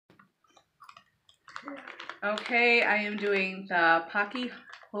Okay, I am doing the Paqui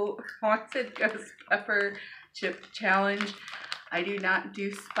Haunted Ghost Pepper Chip Challenge. I do not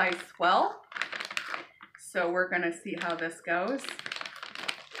do spice well, so we're gonna see how this goes.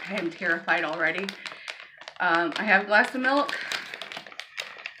 I am terrified already. I have a glass of milk,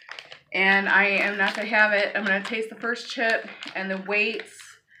 and I am not gonna have it. I'm gonna taste the first chip, and the waits,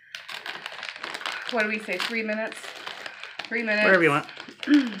 what do we say, 3 minutes? 3 minutes. Wherever you want.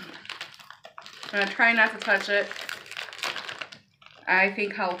 I'm gonna try not to touch it. I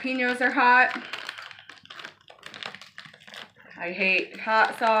think jalapenos are hot. I hate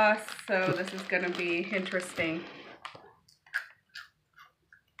hot sauce, so this is gonna be interesting.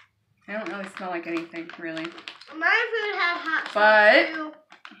 I don't really smell like anything, really. My food has hot sauce too.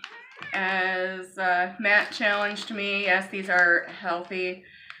 As Matt challenged me, yes, these are healthy.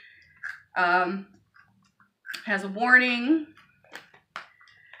 Has a warning.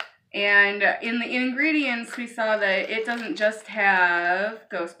 And in the ingredients, we saw that it doesn't just have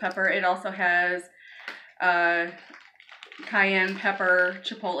ghost pepper. It also has cayenne pepper,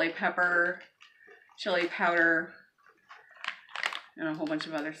 chipotle pepper, chili powder, and a whole bunch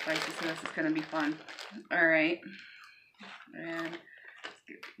of other spices. So this is going to be fun. All right. And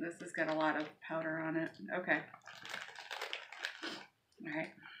this has got a lot of powder on it. Okay. All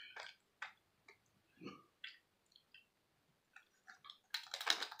right.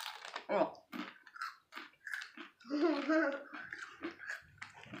 Oh.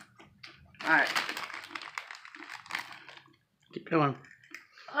 Alright. Keep going.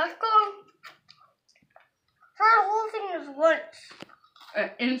 Let's go. Try the whole thing as once.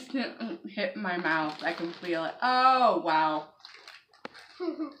 An instant hit my mouth. I can feel it. Oh, wow.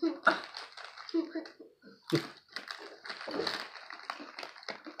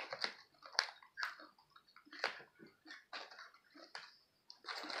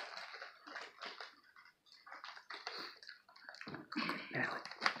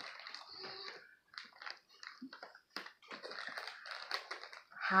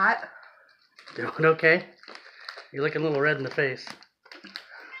 Hot. Doing okay? You're looking a little red in the face.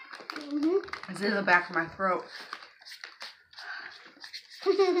 It's in the back of my throat.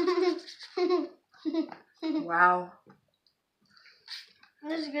 Wow.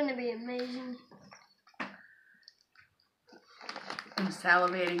 This is gonna be amazing. I'm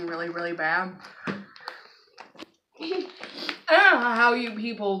salivating really, really bad. I don't know how you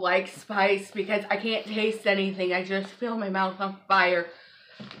people like spice because I can't taste anything. I just feel my mouth on fire.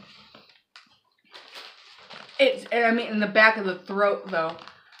 I mean, in the back of the throat, though.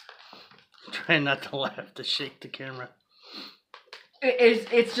 Try not to laugh to shake the camera.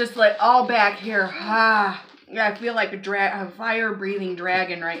 It's just like all back here. Ah, I feel like a fire-breathing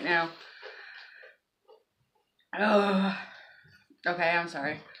dragon right now. Oh. Okay, I'm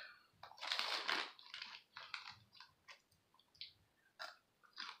sorry.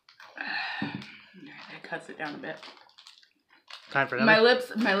 That cuts it down a bit. Time for another.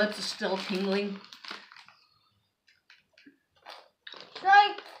 My lips are still tingling.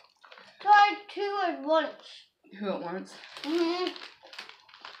 Try two at once. Who at once?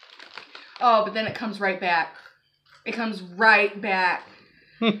 Oh, but then it comes right back. It comes right back.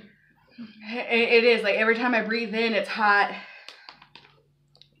 It is like every time I breathe in, it's hot.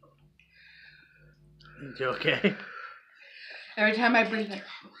 You okay? Every time I breathe in.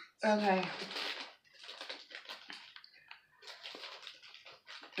 Okay.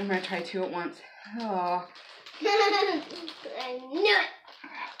 I'm gonna try two at once. Oh. I knew it.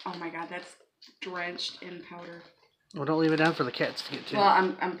 Oh my god, that's drenched in powder. Well, don't leave it down for the cats to get to.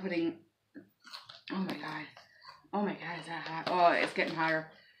 Well, I'm putting. Oh my god. Oh my god, is that hot? Oh, it's getting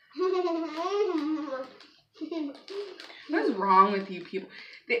hotter. What is wrong with you people?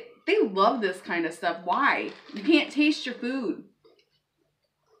 They love this kind of stuff. Why? You can't taste your food.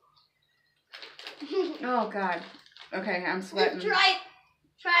 Oh god. Okay, I'm sweating. Try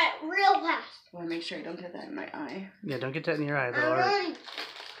it real fast. I want to make sure I don't get that in my eye. Yeah, don't get that in your eye. That'll hurt.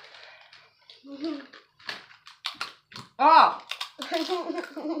 Oh!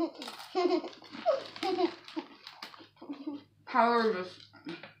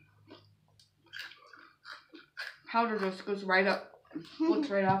 Powder just goes right up, looks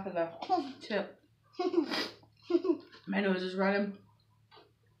right off of the tip. My nose is running.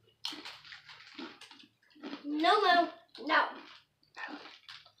 No.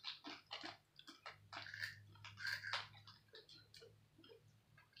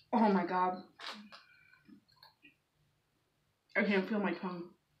 Oh my god. I can't feel my tongue.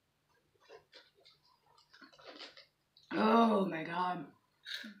 Oh my god.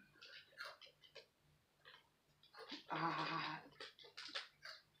 Hot.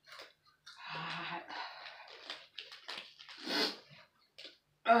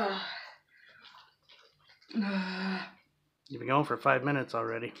 been going for 5 minutes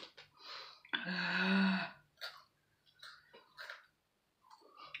already.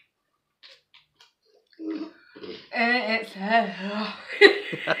 And it says,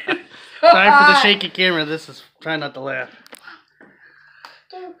 Sorry for the shaky camera. This is try not to laugh.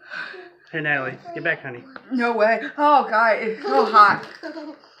 Hey Natalie, get back, honey. No way. Oh God, it's so hot.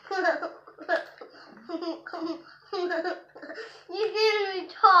 You can't even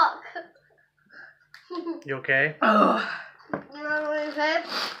talk. You okay? Ugh. You know what I'm saying?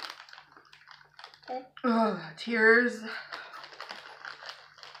 Ugh, tears.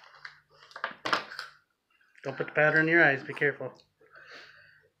 Don't put the powder in your eyes. Be careful.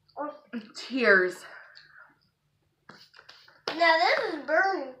 Tears. Now this is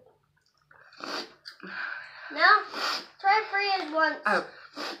burning. Now try freeze once. Oh.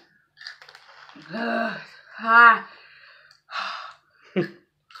 Ugh. Ah.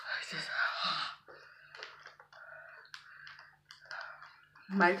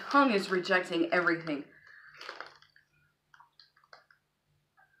 My tongue is rejecting everything.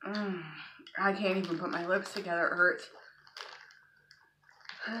 I can't even put my lips together. It hurts.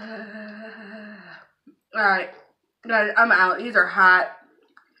 Alright. Guys, I'm out. These are hot.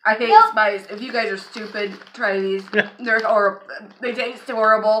 I hate spice. If you guys are stupid, try these. They're horrible. They taste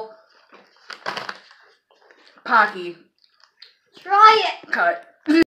horrible. Paqui. Try it. Cut.